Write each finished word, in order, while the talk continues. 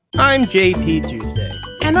I'm JP Tuesday.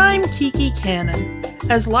 And I'm Kiki Cannon.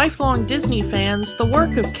 As lifelong Disney fans, the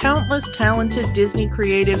work of countless talented Disney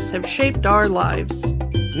creatives have shaped our lives.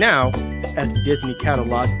 Now, as the Disney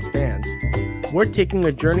catalog expands, we're taking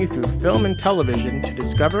a journey through film and television to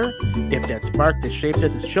discover if that spark that shaped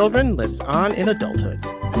us as children lives on in adulthood.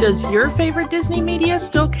 Does your favorite Disney media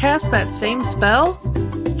still cast that same spell?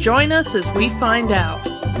 Join us as we find out.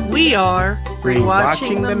 We are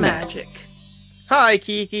Rewatching the Magic. Hi,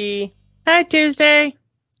 Kiki. Hi, Tuesday.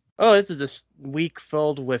 Oh, this is a week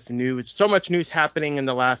filled with news. So much news happening in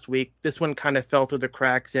the last week. This one kind of fell through the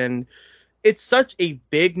cracks, and it's such a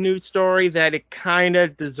big news story that it kind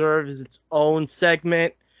of deserves its own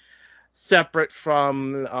segment separate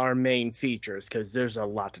from our main features, because there's a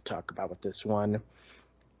lot to talk about with this one.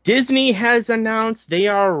 Disney has announced they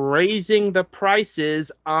are raising the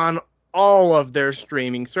prices on all of their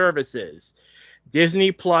streaming services.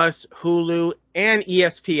 Disney Plus, Hulu, and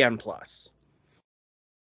ESPN Plus.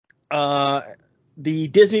 The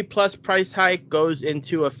Disney Plus price hike goes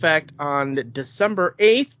into effect on December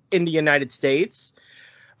 8th in the United States.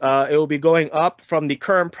 It will be going up from the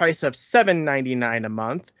current price of $7.99 a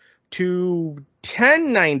month to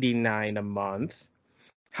 $10.99 a month.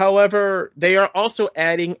 However, they are also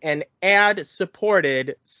adding an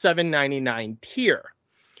ad-supported $7.99 tier.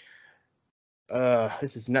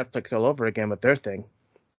 This is Netflix all over again with their thing.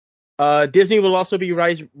 Disney will also be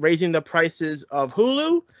raising the prices of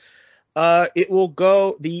Hulu.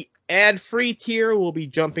 The ad-free tier will be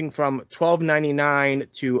jumping from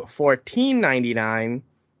 $12.99 to $14.99.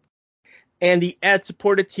 And the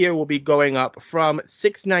ad-supported tier will be going up from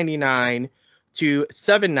 $6.99 to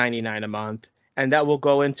 $7.99 a month. And that will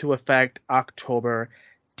go into effect October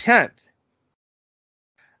 10th.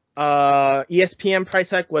 ESPN price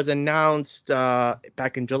hike was announced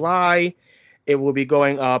back in July. It will be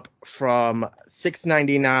going up from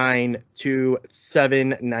 $6.99 to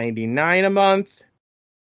 $7.99 a month.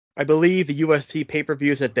 I believe the UFC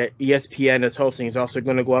pay-per-views that the ESPN is hosting is also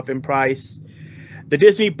going to go up in price. The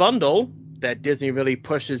Disney bundle that Disney really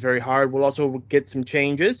pushes very hard will also get some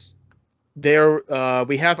changes. There,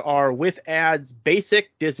 we have our with ads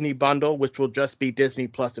basic Disney bundle, which will just be Disney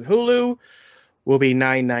Plus and Hulu, will be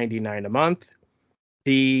 $9.99 a month.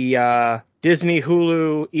 The Disney,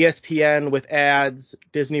 Hulu, ESPN with ads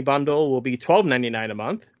Disney bundle will be $12.99 a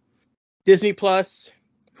month. Disney Plus,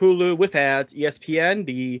 Hulu with ads, ESPN,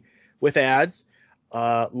 the with ads,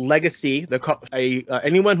 Legacy,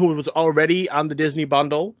 anyone who was already on the Disney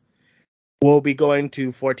bundle will be going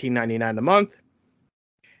to $14.99 a month.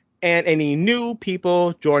 And any new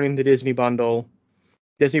people joining the Disney bundle,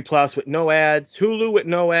 Disney Plus with no ads, Hulu with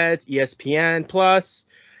no ads, ESPN Plus,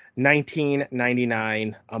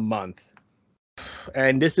 $19.99 a month.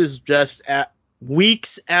 And this is just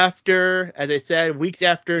weeks after, as I said, weeks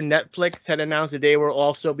after Netflix had announced that they will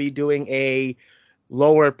also be doing a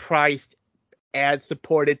lower priced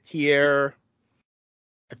ad-supported tier.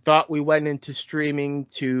 I thought we went into streaming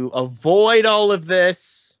to avoid all of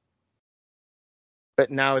this,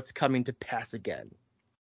 but now it's coming to pass again.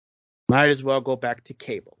 Might as well go back to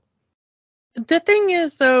cable. The thing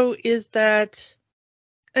is, though, is that,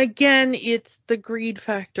 again, it's the greed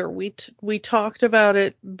factor. We talked about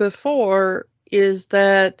it before, is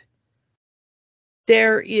that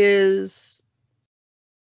there is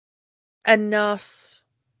enough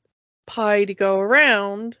pie to go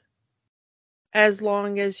around as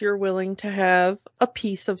long as you're willing to have a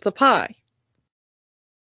piece of the pie.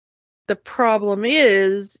 The problem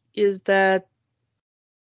is that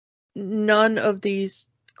none of these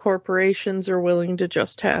corporations are willing to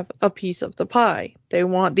just have a piece of the pie. They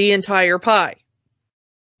want the entire pie.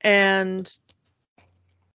 And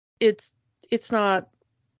it's not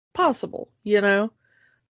possible, you know?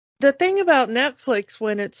 The thing about Netflix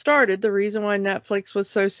when it started, the reason why Netflix was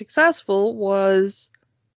so successful was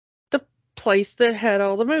the place that had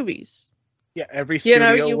all the movies. Yeah, every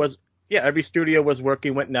studio was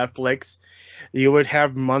working with Netflix. You would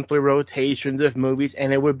have monthly rotations of movies,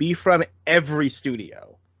 and it would be from every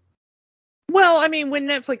studio. Well, I mean, when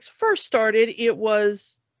Netflix first started, it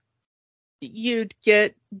was you'd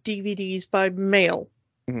get DVDs by mail.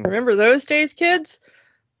 Mm-hmm. Remember those days, kids?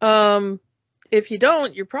 If you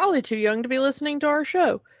don't, you're probably too young to be listening to our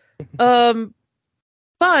show. But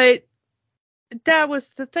that was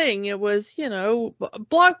the thing. It was,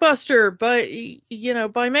 Blockbuster, but,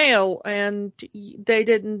 by mail. And you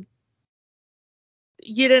didn't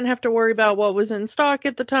have to worry about what was in stock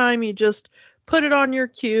at the time. You just put it on your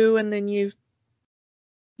queue, and then you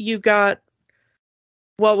got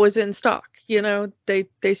what was in stock.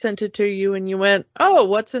 They sent it to you, and you went, oh,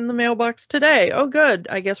 what's in the mailbox today? Oh, good.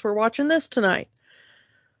 I guess we're watching this tonight.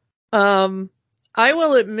 I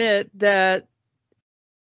will admit that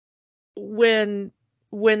when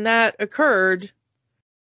that occurred,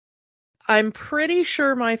 I'm pretty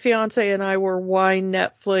sure my fiance and I were why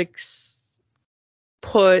Netflix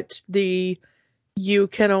put the you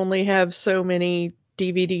can only have so many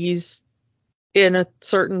DVDs in a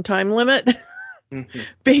certain time limit. Mm-hmm.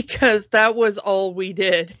 Because that was all we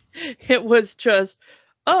did. It was just,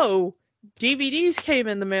 oh, DVDs came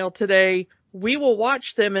in the mail today. We will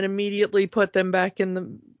watch them and immediately put them back in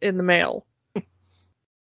the mail.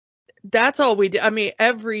 That's all we did. I mean,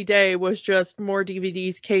 every day was just more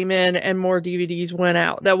DVDs came in and more DVDs went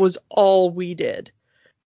out. That was all we did.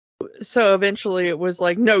 So eventually it was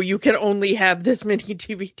like, no, you can only have this many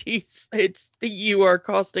DVDs. You are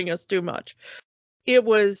costing us too much. It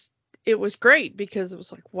was great because it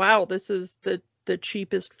was like, wow, this is the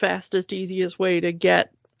cheapest, fastest, easiest way to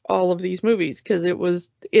get all of these movies, because the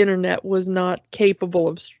internet was not capable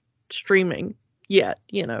of streaming yet.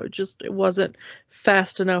 It wasn't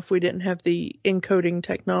fast enough. We didn't have the encoding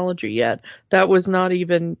technology yet. That was not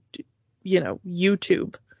even,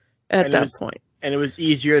 YouTube at that point. And it was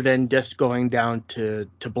easier than just going down to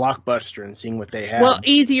Blockbuster and seeing what they had. Well,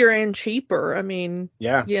 easier and cheaper. I mean,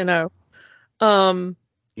 yeah. The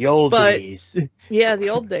old days. Yeah, the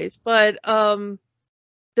old days. But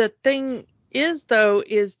the thing is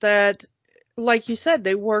that, like you said,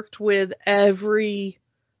 they worked with every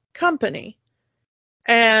company.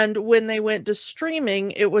 And when they went to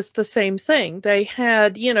streaming, it was the same thing. They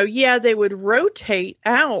had, they would rotate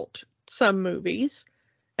out some movies,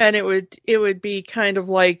 and it would be kind of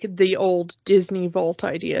like the old Disney Vault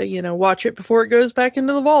idea, watch it before it goes back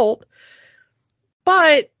into the vault.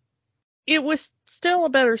 But it was still a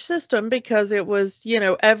better system because it was,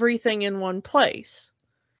 everything in one place.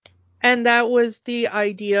 And that was the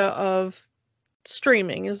idea of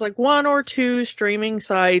streaming. Is like one or two streaming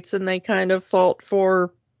sites, and they kind of fought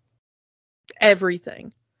for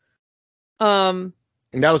everything. And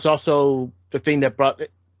that was also the thing that brought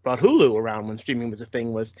Hulu around when streaming was a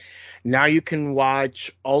thing, was now you can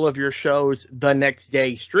watch all of your shows the next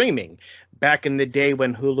day streaming. Back in the day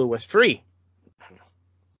when Hulu was free.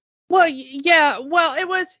 Well, yeah. Well,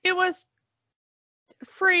 it was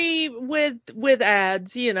free with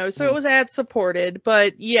ads, so it was ad supported,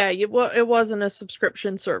 but yeah, it wasn't a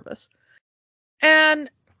subscription service, and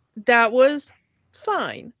that was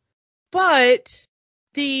fine. But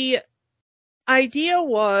the idea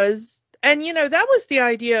was, and that was the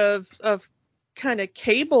idea of kind of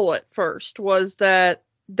cable at first, was that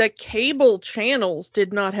the cable channels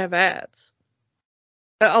did not have ads.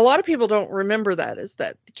 A lot of people don't remember that, is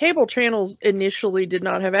that the cable channels initially did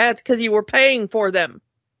not have ads because you were paying for them.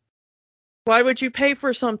 Why would you pay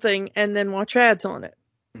for something and then watch ads on it?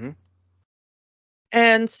 Mm-hmm.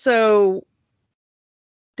 And so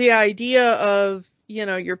the idea of,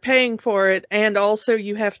 you're paying for it and also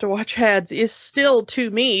you have to watch ads is still, to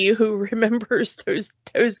me, who remembers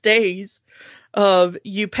those days of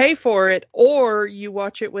you pay for it or you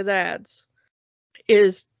watch it with ads,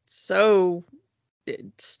 is so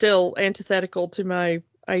still antithetical to my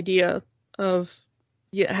idea of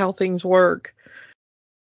how things work.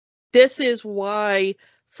 This is why,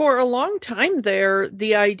 for a long time there,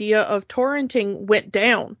 the idea of torrenting went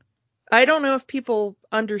down. I don't know if people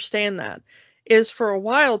understand that. Is for a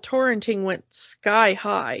while, torrenting went sky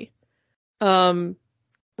high.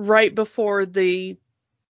 Right before the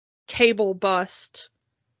cable bust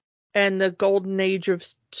and the golden age of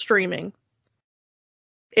streaming,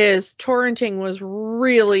 is torrenting was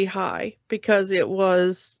really high because it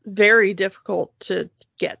was very difficult to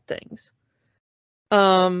get things.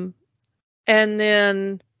 And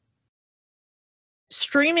then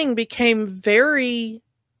streaming became very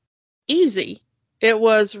easy. It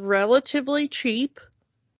was relatively cheap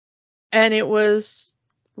and it was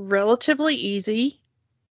relatively easy.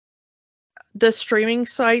 The streaming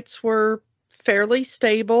sites were fairly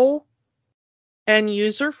stable and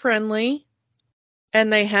user-friendly,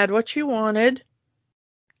 and they had what you wanted,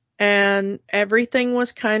 and everything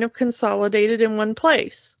was kind of consolidated in one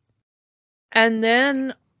place. And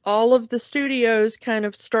then all of the studios kind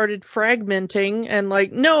of started fragmenting and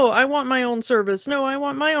like, no, I want my own service. No, I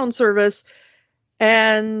want my own service.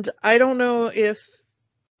 And I don't know if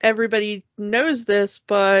everybody knows this,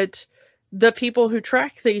 but the people who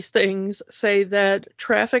track these things say that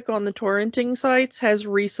traffic on the torrenting sites has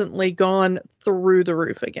recently gone through the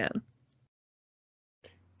roof again.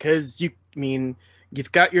 Because you've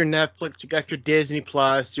got your Netflix, you got your Disney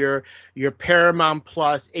Plus, your Paramount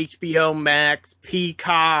Plus, HBO Max,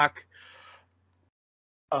 Peacock.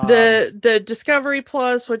 The Discovery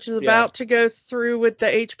Plus, which is Yeah. about to go through with the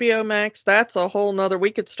HBO Max, that's a whole nother.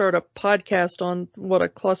 We could start a podcast on what a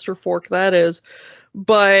clusterfork that is,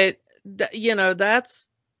 but that's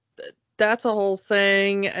a whole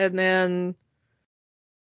thing. And then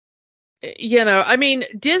I mean,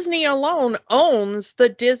 Disney alone owns the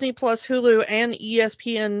Disney Plus, Hulu, and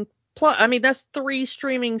ESPN Plus. I mean, that's 3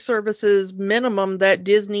 streaming services minimum that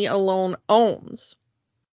Disney alone owns.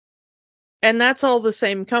 And that's all the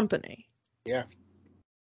same company. Yeah.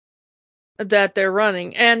 That they're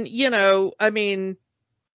running. And, I mean,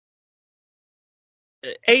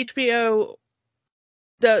 HBO,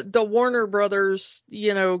 the Warner Brothers,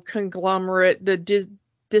 conglomerate, the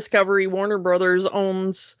Discovery Warner Brothers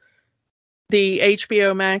owns the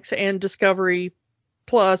HBO Max and Discovery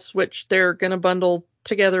Plus, which they're going to bundle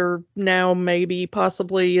together now, maybe,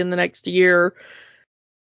 possibly in the next year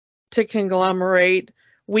to conglomerate.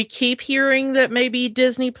 We keep hearing that maybe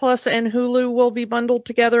Disney Plus and Hulu will be bundled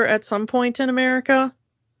together at some point in America.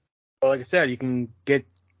 Well, like I said, you can get,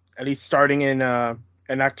 at least starting in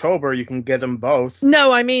October, you can get them both.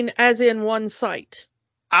 No, I mean as in one site.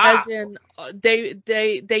 Ah. As in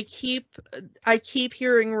I keep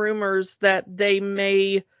hearing rumors that they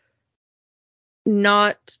may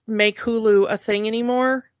not make Hulu a thing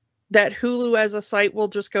anymore, that Hulu as a site will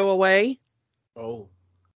just go away. Oh.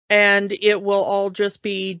 And it will all just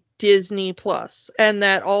be Disney Plus, and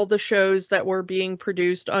that all the shows that were being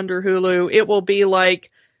produced under Hulu, it will be like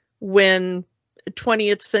when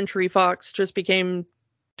 20th Century Fox just became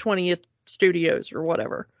 20th Studios or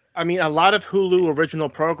whatever. I mean, a lot of Hulu original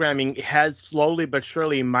programming has slowly but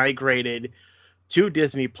surely migrated to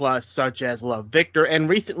Disney Plus, such as Love, Victor, and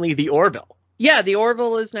recently The Orville. Yeah, The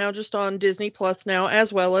Orville is now just on Disney Plus now,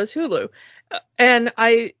 as well as Hulu. And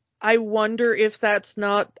I wonder if that's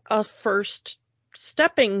not a first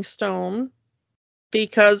stepping stone,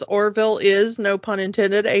 because Orville is, no pun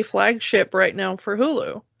intended, a flagship right now for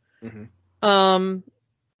Hulu. Mm-hmm.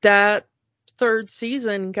 That 3rd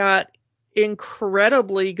season got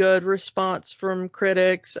incredibly good response from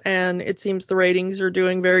critics, and it seems the ratings are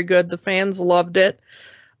doing very good. The fans loved it.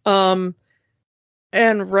 And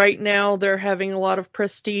right now they're having a lot of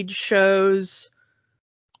prestige shows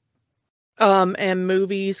and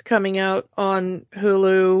movies coming out on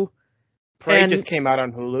Hulu. Prey just came out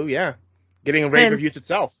on Hulu, yeah. Getting a rave reviews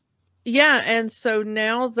itself. Yeah, and so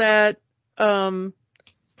now that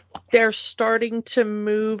they're starting to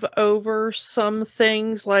move over some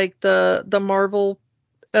things like the Marvel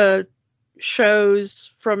shows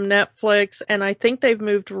from Netflix, and I think they've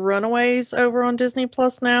moved Runaways over on Disney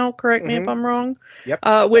Plus now, correct me if I'm wrong.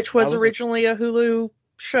 Yep. Which was originally a Hulu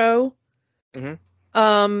show.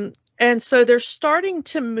 Mm-hmm. And so they're starting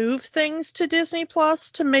to move things to Disney Plus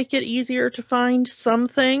to make it easier to find some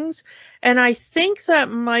things. And I think that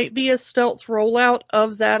might be a stealth rollout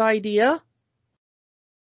of that idea.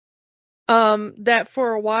 That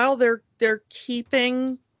for a while they're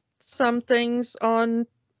keeping some things on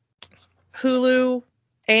Hulu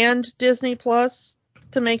and Disney Plus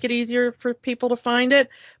to make it easier for people to find it.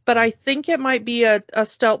 But I think it might be a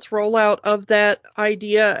stealth rollout of that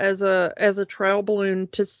idea as a trial balloon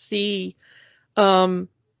to see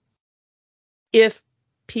if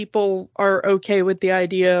people are okay with the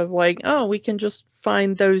idea of like, oh, we can just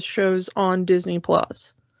find those shows on Disney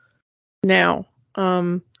Plus now.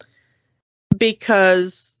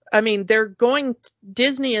 Because I mean,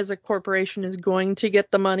 Disney as a corporation is going to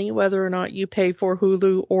get the money whether or not you pay for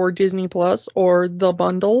Hulu or Disney Plus or the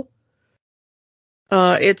bundle.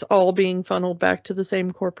 It's all being funneled back to the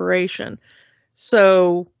same corporation.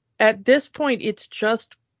 So at this point, it's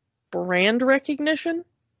just brand recognition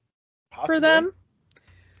for them.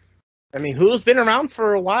 I mean, Hulu's been around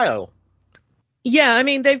for a while. Yeah, I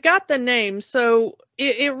mean, they've got the name, so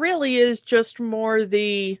it really is just more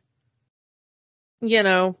the,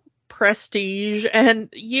 prestige, and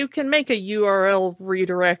you can make a URL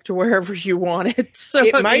redirect wherever you want it. So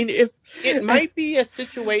it might be a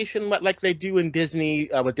situation like they do in Disney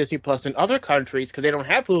with Disney Plus in other countries, because they don't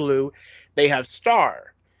have Hulu, they have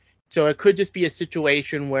Star. So it could just be a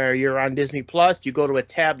situation where you're on Disney Plus, you go to a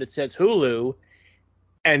tab that says Hulu,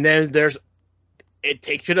 and then it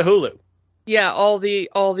takes you to Hulu. Yeah, all the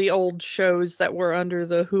old shows that were under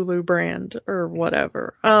the Hulu brand or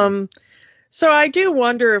whatever. So I do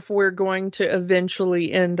wonder if we're going to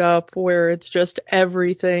eventually end up where it's just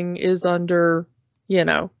everything is under,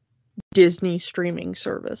 Disney streaming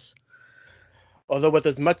service. Although with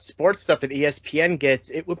as much sports stuff that ESPN gets,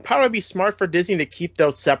 it would probably be smart for Disney to keep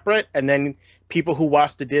those separate, and then people who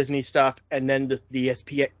watch the Disney stuff and then the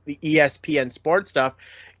ESPN sports stuff,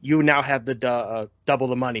 you now have the double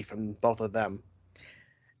the money from both of them.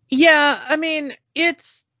 Yeah, I mean,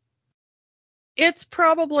 it's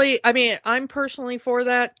probably, I mean, I'm personally for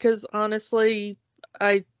that because honestly,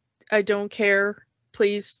 I I don't care.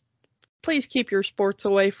 Please keep your sports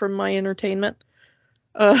away from my entertainment.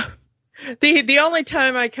 Uh the only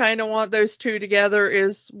time I kind of want those two together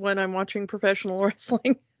is when I'm watching professional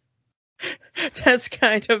wrestling. That's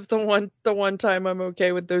kind of the one time I'm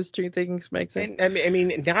okay with those two things mixing. And I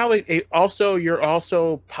mean now it also you're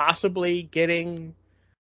also possibly getting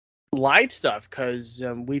live stuff because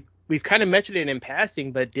we've kind of mentioned it in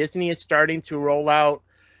passing, but Disney is starting to roll out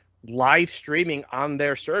live streaming on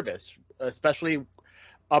their service, especially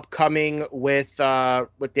upcoming with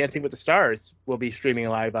Dancing with the Stars will be streaming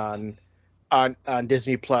live on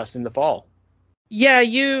Disney Plus in the fall. Yeah,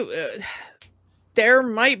 there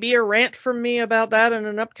might be a rant from me about that in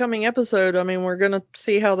an upcoming episode. I mean, we're going to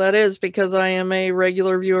see how that is because I am a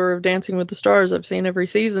regular viewer of Dancing with the Stars. I've seen every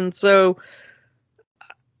season. So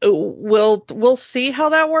we'll see how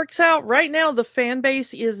that works out. Right now the fan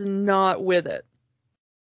base is not with it.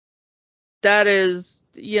 That is,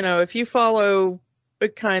 if you follow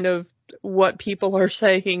kind of what people are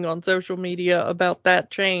saying on social media about that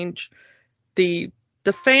change, the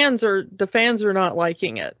fans are not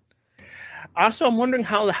liking it. Also, I'm wondering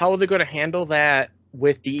how they're going to handle that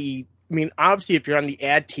with the. I mean, obviously, if you're on the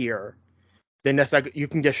ad tier, then that's like you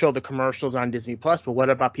can just show the commercials on Disney Plus. But what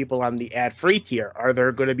about people on the ad-free tier? Are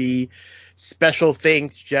there going to be special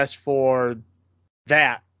things just for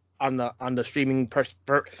that on the on the streaming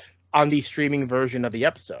version of the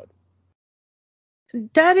episode?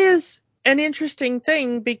 That is an interesting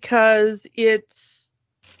thing because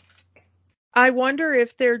I wonder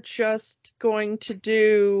if they're just going to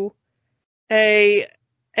do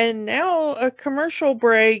now a commercial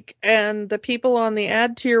break and the people on the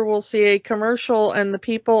ad tier will see a commercial and the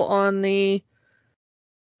people on the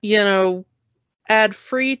ad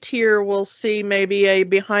free tier will see maybe a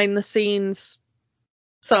behind the scenes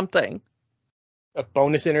something. A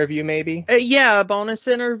bonus interview, maybe? Yeah, a bonus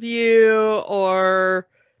interview or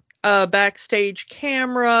a backstage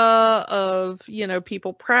camera of,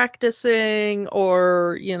 people practicing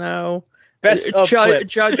or, Best of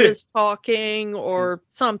clips. judges talking or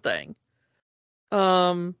something.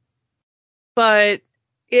 But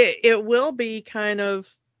it will be kind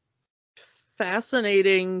of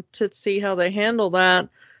fascinating to see how they handle that.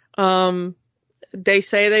 They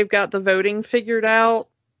say they've got the voting figured out.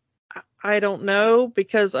 I don't know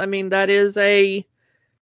because I mean that is in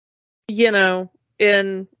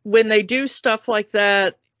when they do stuff like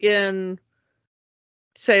that in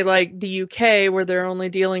say like the UK where they're only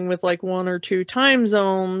dealing with like one or two time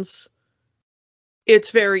zones,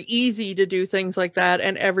 it's very easy to do things like that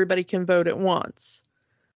and everybody can vote at once.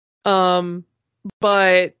 But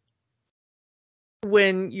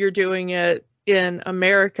when you're doing it in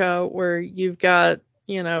America where you've got,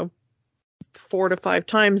 4 to 5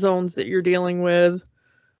 time zones that you're dealing with,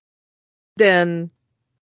 then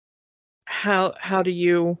how do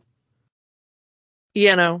you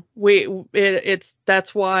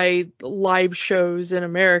that's why live shows in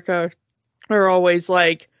America are always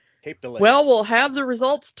like, well, we'll have the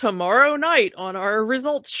results tomorrow night on our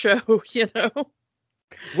results show.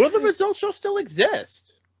 Will the results show still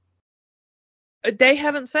exist? They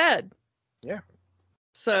haven't said. Yeah.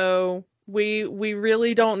 So we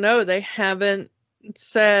really don't know. They haven't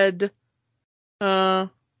said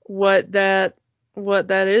what that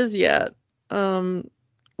is yet.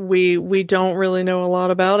 We don't really know a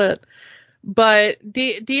lot about it. But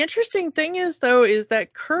the interesting thing is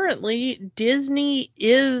that currently Disney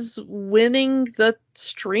is winning the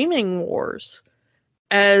streaming wars.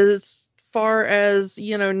 As far as,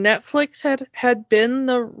 Netflix had been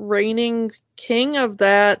the reigning king of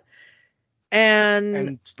that.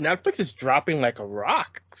 And Netflix is dropping like a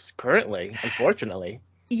rock currently, unfortunately.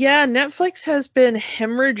 Yeah, Netflix has been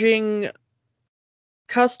hemorrhaging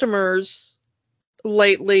customers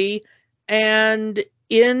lately. And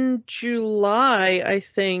in July, I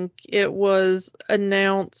think it was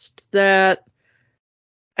announced that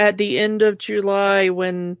at the end of July,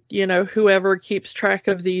 when, whoever keeps track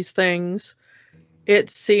of these things, it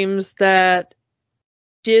seems that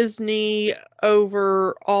Disney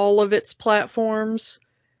over all of its platforms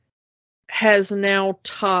has now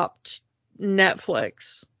topped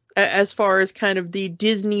Netflix as far as kind of the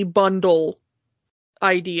Disney bundle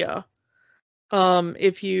idea.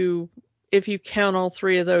 If you count all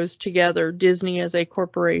three of those together, Disney as a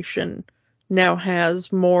corporation now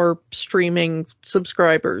has more streaming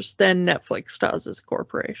subscribers than Netflix does as a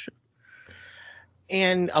corporation.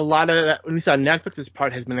 And a lot of that, at least on Netflix's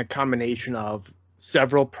part, has been a combination of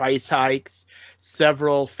several price hikes,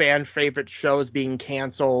 several fan favorite shows being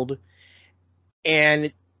canceled,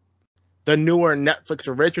 and the newer Netflix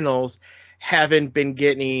originals haven't been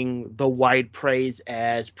getting the wide praise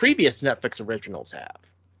as previous Netflix originals have.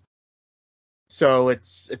 So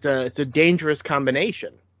it's a dangerous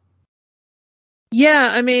combination. Yeah,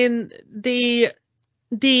 I mean the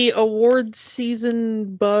awards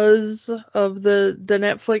season buzz of the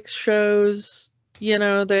Netflix shows,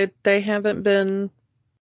 they haven't been,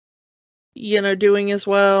 doing as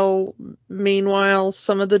well. Meanwhile,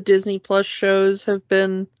 some of the Disney Plus shows have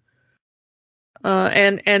been,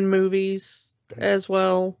 and movies as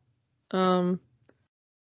well, and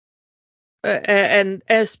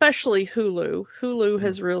especially Hulu. Hulu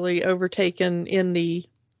has really overtaken in the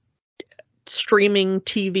streaming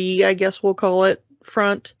TV, I guess we'll call it,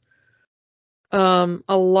 front. A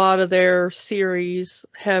lot of their series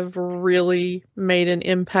have really made an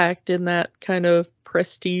impact in that kind of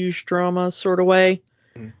prestige drama sort of way.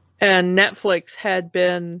 Mm. And Netflix had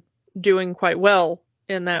been doing quite well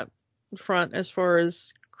in that front as far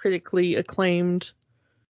as critically acclaimed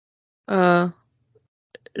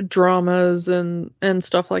dramas and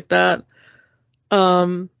stuff like that.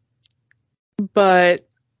 But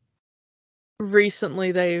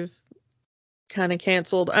recently they've kind of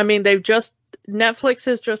canceled. I mean, Netflix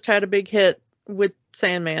has just had a big hit with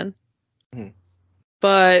Sandman. Mhm.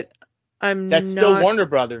 But That's still Warner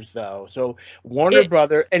Brothers though. So Warner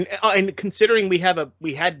Brother, and considering we had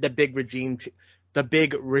the big regime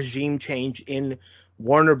change in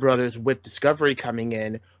Warner Brothers with Discovery coming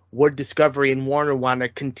in, would Discovery and Warner want to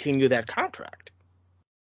continue that contract?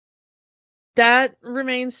 That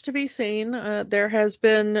remains to be seen. There has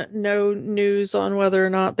been no news on whether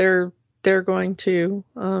or not they're going to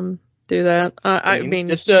do that. I mean,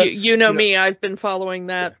 me, I've been following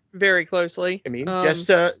that very closely. I mean,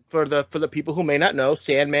 for the people who may not know,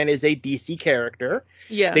 Sandman is a DC character.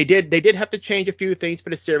 Yeah. They did have to change a few things for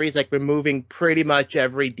the series, like removing pretty much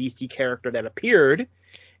every DC character that appeared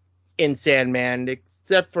in Sandman,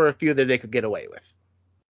 except for a few that they could get away with.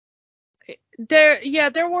 There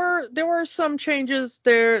were some changes.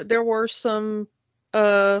 There were some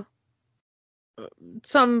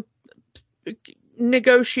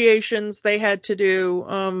negotiations they had to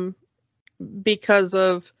do because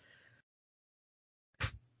of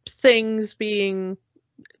things being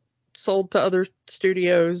sold to other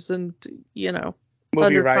studios and movie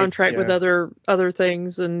under rights, contract with other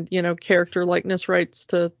things and character likeness rights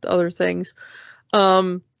to other things.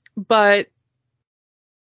 But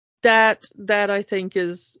that I think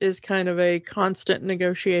is kind of a constant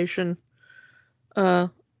negotiation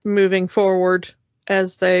moving forward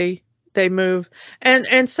as they move,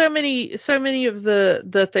 and so many of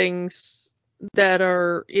the things that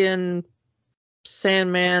are in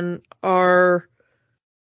Sandman are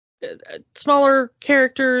smaller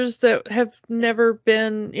characters that have never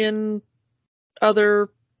been in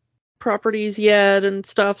other properties yet and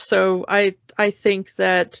stuff. So I think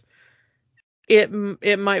that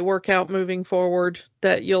it might work out moving forward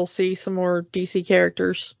that you'll see some more DC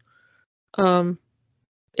characters in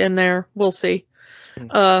there. We'll see.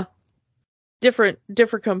 Different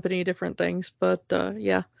company, different things, but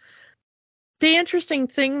yeah. The interesting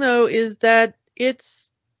thing though is that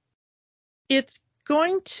it's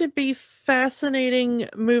going to be fascinating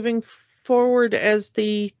moving forward as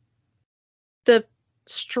the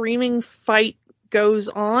streaming fight goes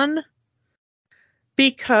on,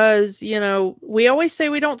 because we always say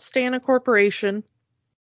we don't stand a corporation,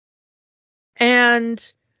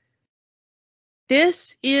 and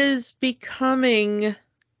this is becoming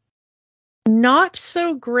not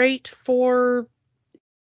so great for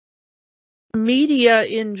media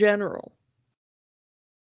in general,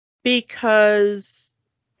 because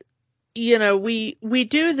we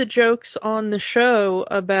do the jokes on the show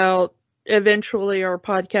about eventually our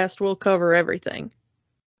podcast will cover everything,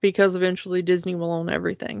 because eventually Disney will own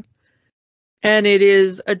everything. And it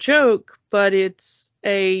is a joke, but it's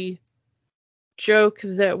a joke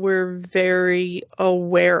that we're very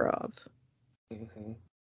aware of. Mm-hmm.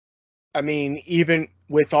 I mean, even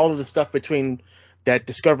with all of the stuff between that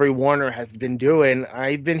Discovery Warner has been doing,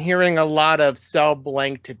 I've been hearing a lot of sell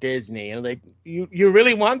blank to Disney. And like, you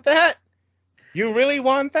really want that? You really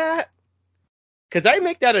want that? Because I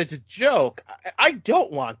make that as a joke. I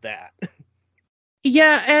don't want that.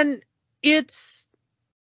 Yeah, and it's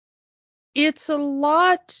a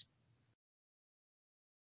lot.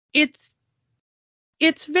 It's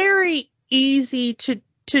very easy to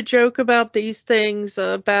joke about these things,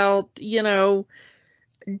 about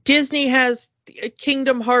Disney has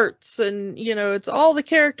Kingdom Hearts, and it's all the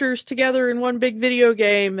characters together in one big video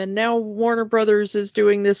game, and now Warner Brothers is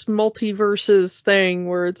doing this multiverses thing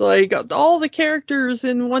where it's like all the characters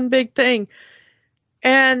in one big thing.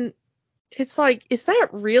 And it's like, is that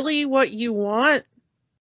really what you want?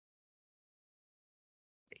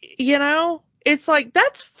 It's like,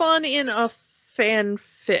 that's fun in a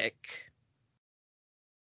fanfic,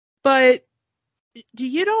 but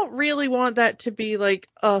you don't really want that to be like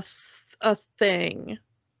a thing,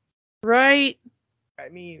 right? I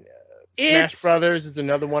mean, Smash Brothers is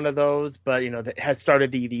another one of those, but that has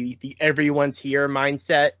started the everyone's here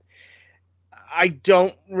mindset. I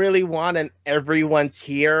don't really want an everyone's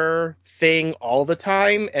here thing all the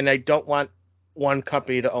time, and I don't want one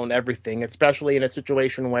company to own everything, especially in a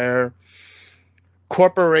situation where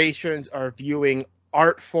corporations are viewing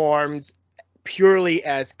art forms purely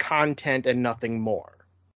as content and nothing more.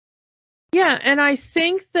 Yeah, and I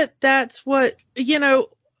think that's what,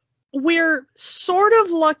 we're sort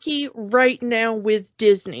of lucky right now with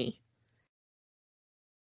Disney.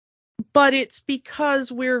 But it's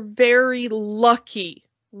because we're very lucky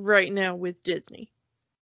right now with Disney.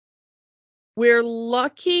 We're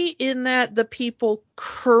lucky in that the people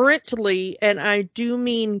currently, and I do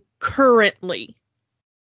mean currently,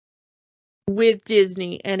 with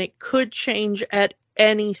Disney, and it could change at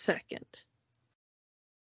any second.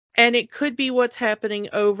 And it could be what's happening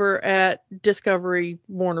over at Discovery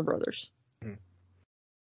Warner Brothers. Mm-hmm.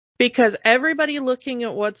 Because everybody looking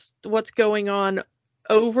at what's going on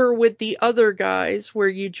over with the other guys, where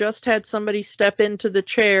you just had somebody step into the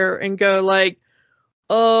chair and go like,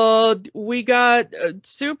 we got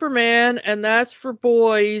Superman, and that's for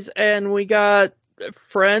boys, and we got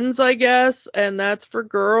Friends, I guess, and that's for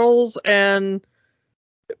girls, and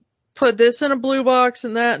put this in a blue box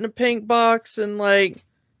and that in a pink box, and like,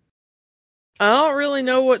 I don't really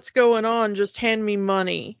know what's going on, just hand me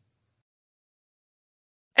money.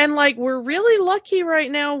 And like, we're really lucky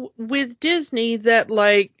right now with Disney that,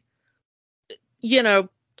 like,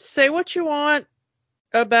 say what you want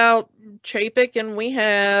about Chapek, and we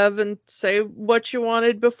have, and say what you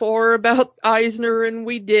wanted before about Eisner, and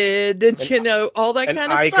we did, and all that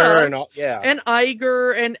kind of Iger stuff, and all, yeah, and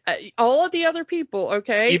Iger, and all of the other people.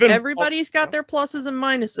 Okay, everybody's got their pluses and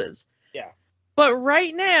minuses. Yeah, but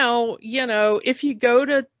right now, if you go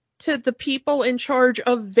to the people in charge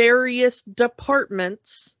of various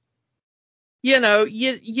departments, you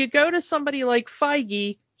go to somebody like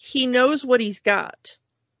Feige, he knows what he's got.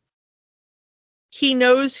 He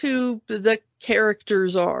knows who the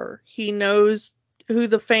characters are. He knows who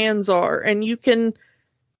the fans are. And you can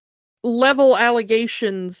level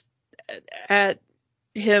allegations at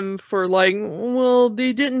him for like, well,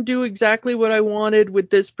 they didn't do exactly what I wanted with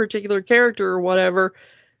this particular character or whatever.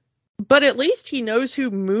 But at least he knows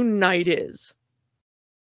who Moon Knight is.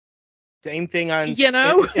 Same thing on,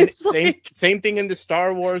 same thing in the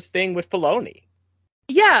Star Wars thing with Filoni.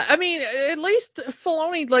 Yeah, I mean, at least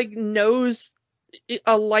Filoni like knows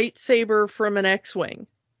a lightsaber from an X-Wing,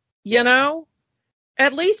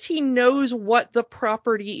 at least he knows what the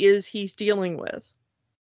property is he's dealing with,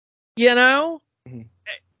 mm-hmm.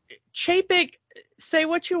 Chapek, say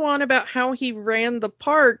what you want about how he ran the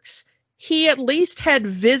parks, he at least had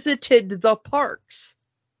visited the parks.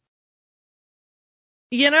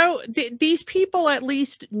 These people at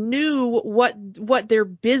least knew what their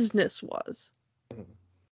business was,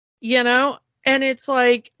 mm-hmm. And it's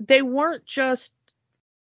like,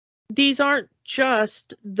 these aren't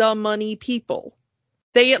just the money people.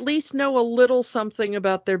 They at least know a little something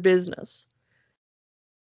about their business.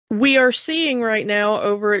 We are seeing right now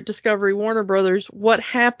over at Discovery Warner Brothers what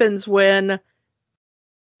happens when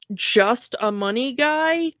just a money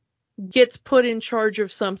guy gets put in charge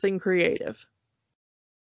of something creative.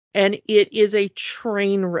 And it is a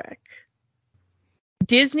train wreck.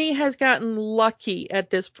 Disney has gotten lucky at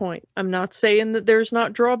this point. I'm not saying that there's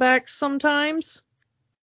not drawbacks sometimes.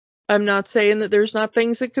 I'm not saying that there's not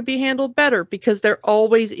things that could be handled better, because there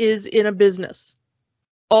always is in a business.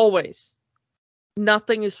 Always.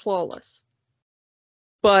 Nothing is flawless.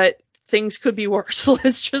 But things could be worse.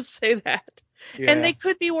 Let's just say that. Yeah. And they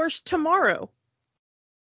could be worse tomorrow.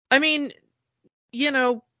 I mean,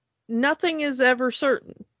 nothing is ever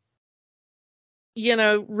certain.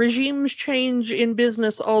 Regimes change in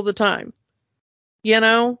business all the time.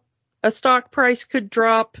 A stock price could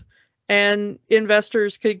drop, and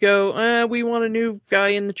investors could go, we want a new guy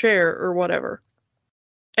in the chair or whatever.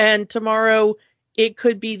 And tomorrow, it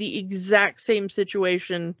could be the exact same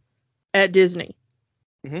situation at Disney.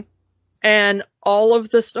 Mm-hmm. And all of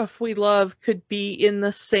the stuff we love could be in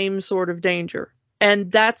the same sort of danger.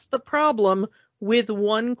 And that's the problem with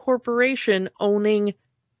one corporation owning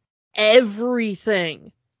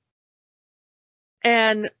everything.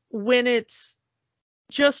 And when it's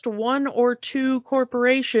just one or two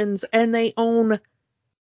corporations and they own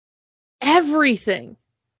everything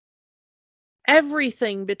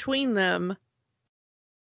between them,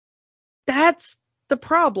 that's the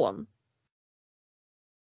problem.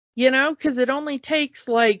 Because it only takes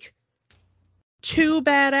like two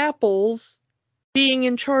bad apples being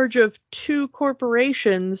in charge of two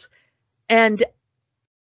corporations and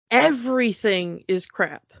everything is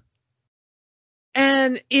crap.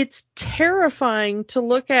 And it's terrifying to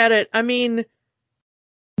look at it. I mean,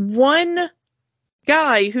 one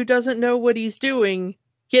guy who doesn't know what he's doing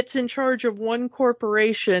gets in charge of one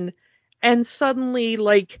corporation, and suddenly,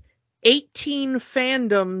 like, 18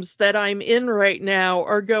 fandoms that I'm in right now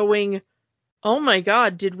are going, oh my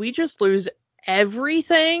god, did we just lose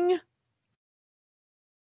everything?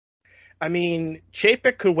 I mean,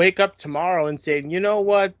 Chapek could wake up tomorrow and say, you know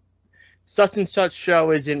what? Such and such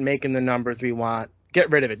show isn't making the numbers we want.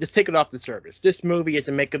 Get rid of it. Just take it off the service. This movie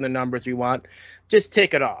isn't making the numbers we want. Just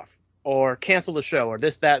take it off. Or cancel the show, or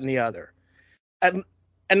this, that, and the other. And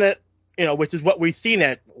that, which is what we've seen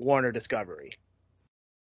at Warner Discovery.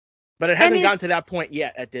 But it hasn't gotten to that point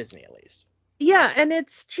yet at Disney, at least. Yeah, and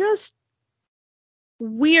it's just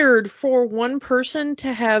weird for one person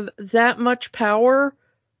to have that much power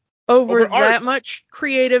over that much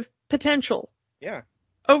creative potential. Yeah.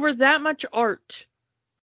 Over that much art.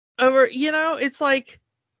 Over, it's like,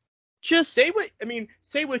 just say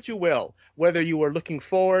what you will. Whether you were looking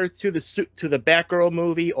forward to the Batgirl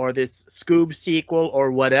movie or this Scoob sequel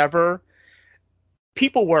or whatever,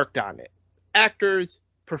 people worked on it. Actors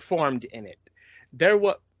performed in it.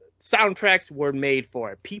 Soundtracks were made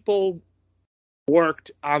for it. People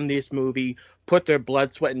worked on this movie, put their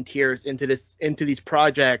blood, sweat, and tears into these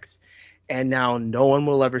projects, and now no one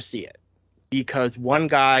will ever see it because one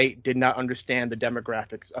guy did not understand the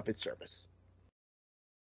demographics of its service.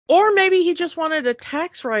 Or maybe he just wanted a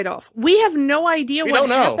tax write-off. We have no idea what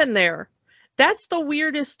happened there. That's the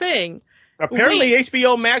weirdest thing. Apparently,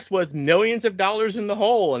 HBO Max was millions of dollars in the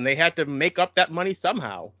hole, and they had to make up that money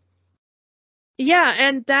somehow. Yeah,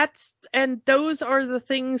 and those are the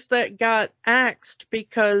things that got axed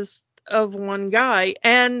because of one guy.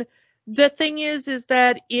 And the thing is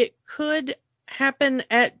that it could happen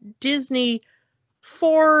at Disney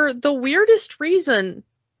for the weirdest reason.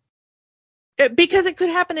 Because it could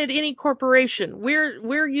happen at any corporation.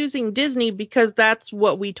 We're using Disney because that's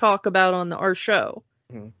what we talk about on our show.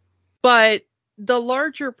 Mm-hmm. But the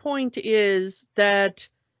larger point is that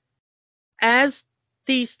as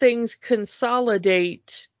these things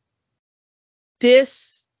consolidate,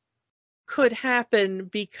 this could happen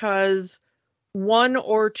because one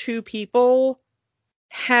or two people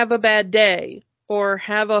have a bad day or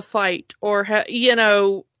have a fight or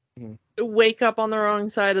mm-hmm. wake up on the wrong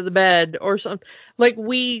side of the bed or something. Like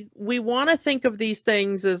we want to think of these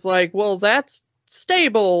things as like, well, that's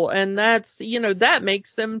stable and that's, that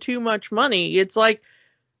makes them too much money. It's like,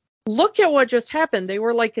 look at what just happened. They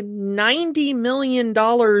were like $90 million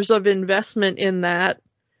of investment in that,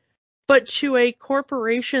 but to a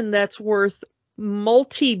corporation that's worth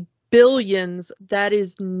multi-billions, that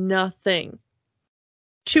is nothing.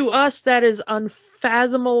 To us, that is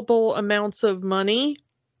unfathomable amounts of money.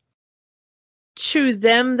 To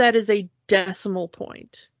them, that is a decimal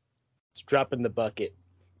point. It's dropping the bucket.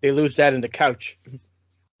 They lose that in the couch.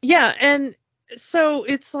 Yeah, and so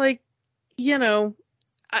it's like,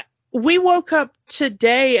 we woke up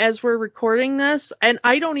today as we're recording this, and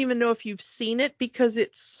I don't even know if you've seen it because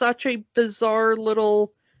it's such a bizarre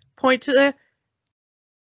little point to that.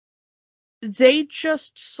 They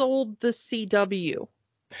just sold the CW.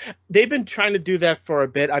 They've been trying to do that for a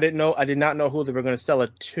bit. I did not know who they were going to sell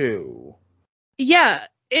it to. Yeah,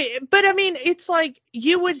 but I mean, it's like,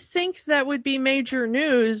 you would think that would be major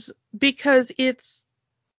news because it's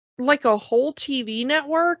like a whole TV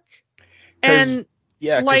network. And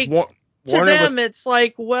yeah, like to them, it's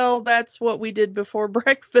like, well, that's what we did before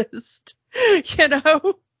breakfast,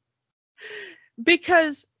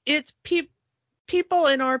 because it's people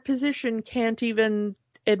in our position can't even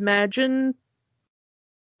imagine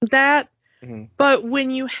that. Mm-hmm. But when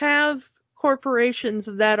you have corporations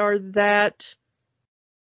that are that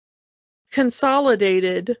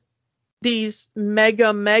consolidated, these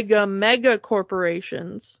mega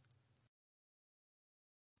corporations,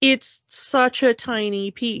 it's such a tiny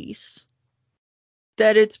piece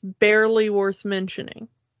that it's barely worth mentioning.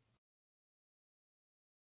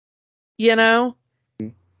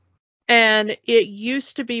 And it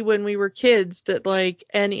used to be when we were kids that like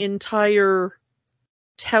an entire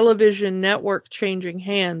television network changing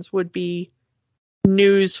hands would be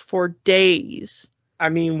news for days. I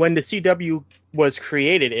mean, when the CW was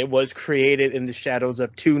created, it was created in the shadows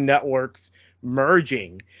of two networks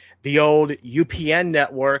merging, the old UPN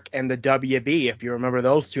network and the WB, if you remember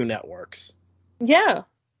those two networks. Yeah.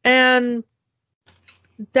 And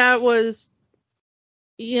that was,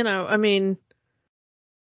 I mean,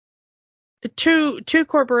 two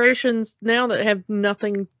corporations now that have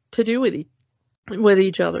nothing to do with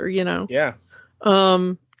each other, Yeah.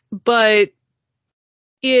 But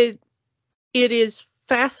it is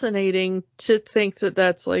fascinating to think that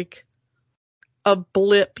that's like a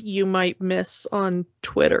blip you might miss on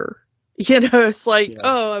Twitter. It's like,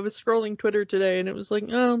 oh, I was scrolling Twitter today and it was like,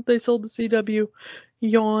 oh, they sold the CW.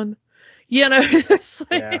 Yawn. It's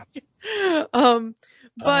like,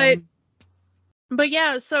 but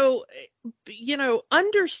yeah, so,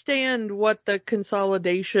 understand what the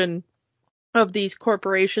consolidation of these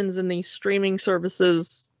corporations and these streaming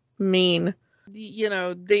services mean.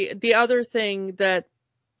 The other thing that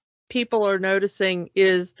people are noticing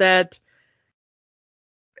is that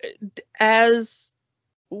as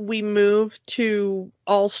we move to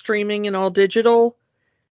all streaming and all digital,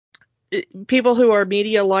 people who are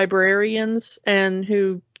media librarians and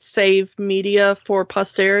who save media for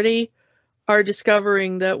posterity are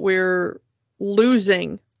discovering that we're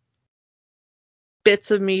losing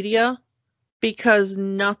bits of media because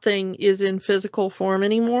nothing is in physical form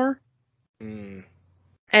anymore.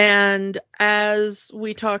 And as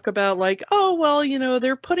we talk about like, oh, well,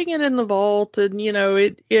 they're putting it in the vault and,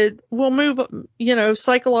 it will move,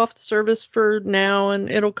 cycle off the service for now and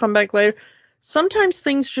it'll come back later. Sometimes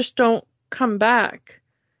things just don't come back.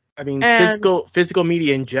 I mean, physical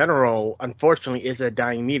media in general, unfortunately, is a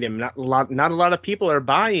dying medium. Not a lot of people are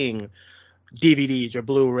buying DVDs or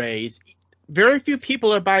Blu-rays. Very few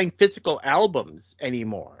people are buying physical albums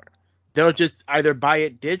anymore. They'll just either buy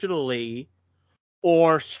it digitally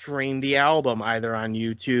or stream the album either on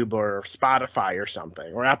YouTube or Spotify or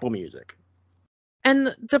something, or Apple Music.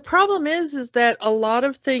 And the problem is that a lot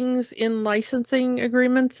of things in licensing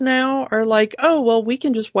agreements now are like, oh, well, we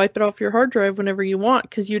can just wipe it off your hard drive whenever you want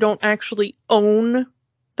because you don't actually own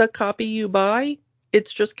the copy you buy.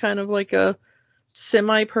 It's just kind of like a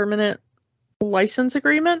semi-permanent license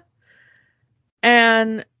agreement.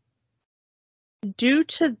 And due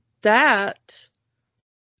to that,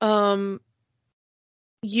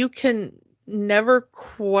 you can never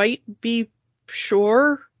quite be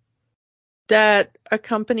sure that a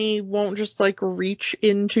company won't just like reach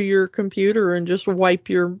into your computer and just wipe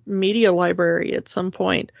your media library at some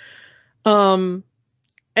point. And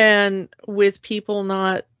with people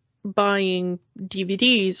not buying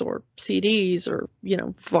DVDs or CDs or,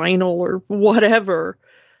 vinyl or whatever,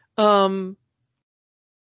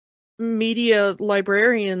 media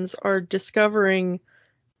librarians are discovering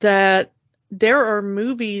that there are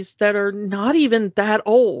movies that are not even that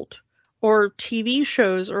old, or TV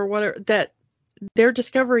shows or whatever, that they're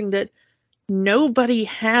discovering that nobody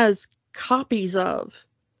has copies of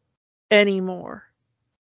anymore.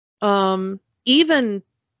 Even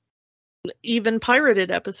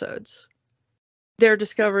pirated episodes, they're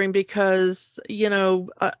discovering because,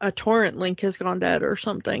 a torrent link has gone dead or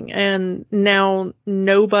something, and now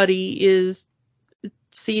nobody is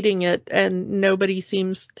seeding it and nobody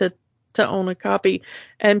seems to own a copy,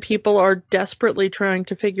 and people are desperately trying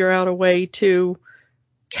to figure out a way to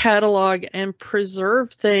catalog and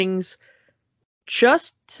preserve things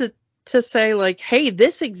just to say like, hey,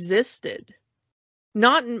 this existed.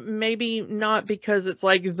 Maybe not because it's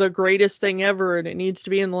like the greatest thing ever and it needs to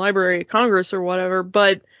be in the Library of Congress or whatever,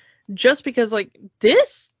 but just because like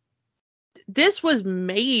this was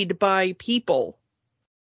made by people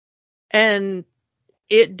and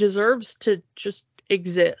it deserves to just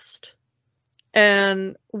exist.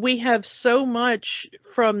 And we have so much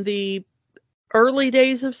from the early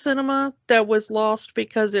days of cinema that was lost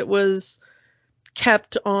because it was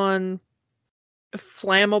kept on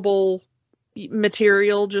flammable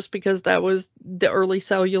material, just because that was the early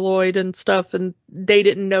celluloid and stuff, and they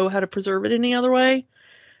didn't know how to preserve it any other way.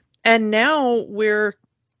 And now we're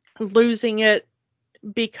losing it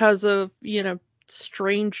because of,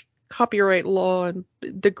 strange copyright law and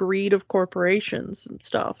the greed of corporations and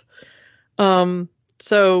stuff.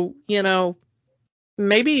 So,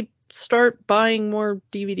 maybe start buying more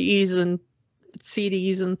DVDs and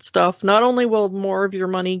CDs and stuff. Not only will more of your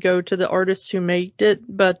money go to the artists who made it,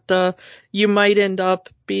 but you might end up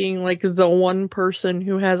being like the one person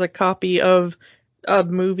who has a copy of a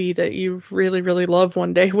movie that you really, really love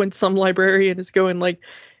one day when some librarian is going like,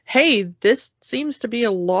 hey, this seems to be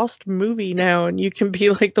a lost movie now, and you can be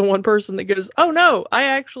like the one person that goes, oh no, I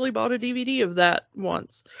actually bought a DVD of that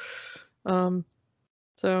once. So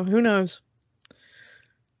who knows?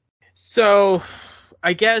 So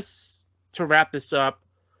I guess to wrap this up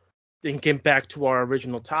and get back to our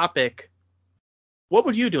original topic, what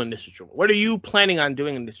would you do in this situation? What are you planning on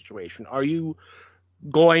doing in this situation? Are you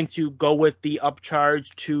going to go with the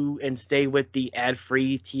upcharge and stay with the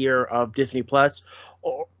ad-free tier of Disney Plus,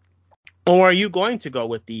 or are you going to go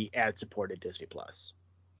with the ad-supported Disney Plus?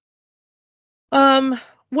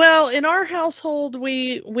 Well, in our household,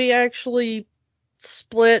 we actually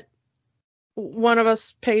split. One of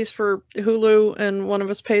us pays for Hulu and one of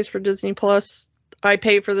us pays for Disney Plus. I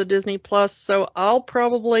pay for the Disney Plus, so I'll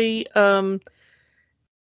probably end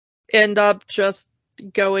up just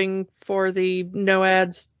going for the no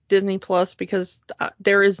ads Disney Plus, because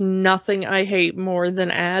there is nothing I hate more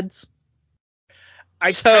than ads.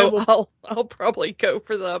 I'll probably go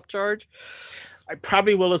for the upcharge. I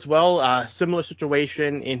probably will as well. Similar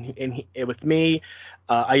situation in with me.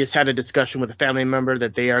 I just had a discussion with a family member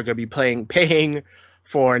that they are going to be paying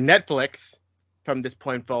for Netflix from this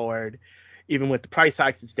point forward. Even with the price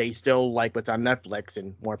hikes, they still like what's on Netflix,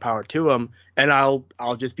 and more power to them. And I'll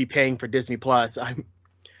just be paying for Disney Plus.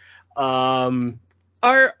 The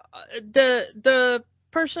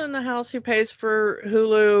person in the house who pays for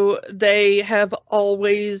Hulu, they have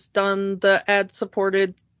always done the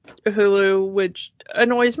ad-supported Hulu, which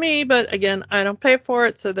annoys me, but again, I don't pay for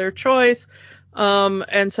it, so their choice.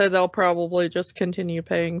 And so they'll probably just continue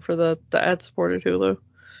paying for the ad-supported Hulu.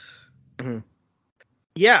 Mm-hmm.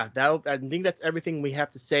 Yeah, I think that's everything we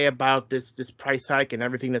have to say about this price hike and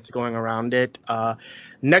everything that's going around it.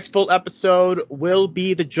 Next full episode will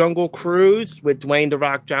be The Jungle Cruise with Dwayne "The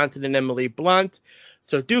Rock" Johnson and Emily Blunt.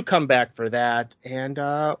 So do come back for that, and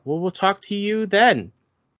we'll talk to you then.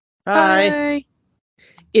 Bye. Bye.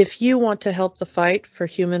 If you want to help the fight for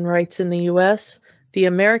human rights in the U.S., the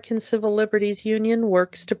American Civil Liberties Union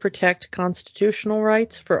works to protect constitutional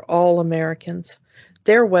rights for all Americans.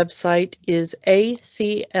 Their website is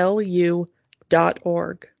aclu.org.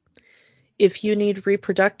 If you need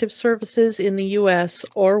reproductive services in the U.S.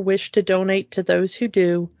 or wish to donate to those who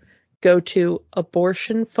do, go to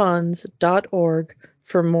abortionfunds.org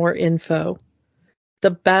for more info. The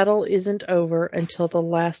battle isn't over until the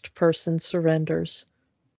last person surrenders.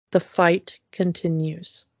 The fight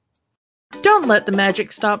continues. Don't let the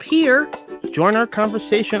magic stop here. Join our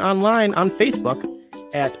conversation online on Facebook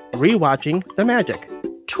at Rewatching the Magic,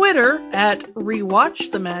 Twitter at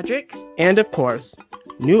Rewatch the Magic, and of course,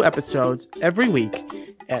 new episodes every week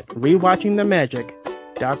at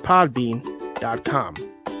rewatchingthemagic.podbean.com.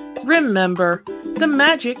 Remember, the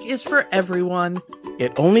magic is for everyone.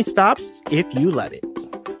 It only stops if you let it.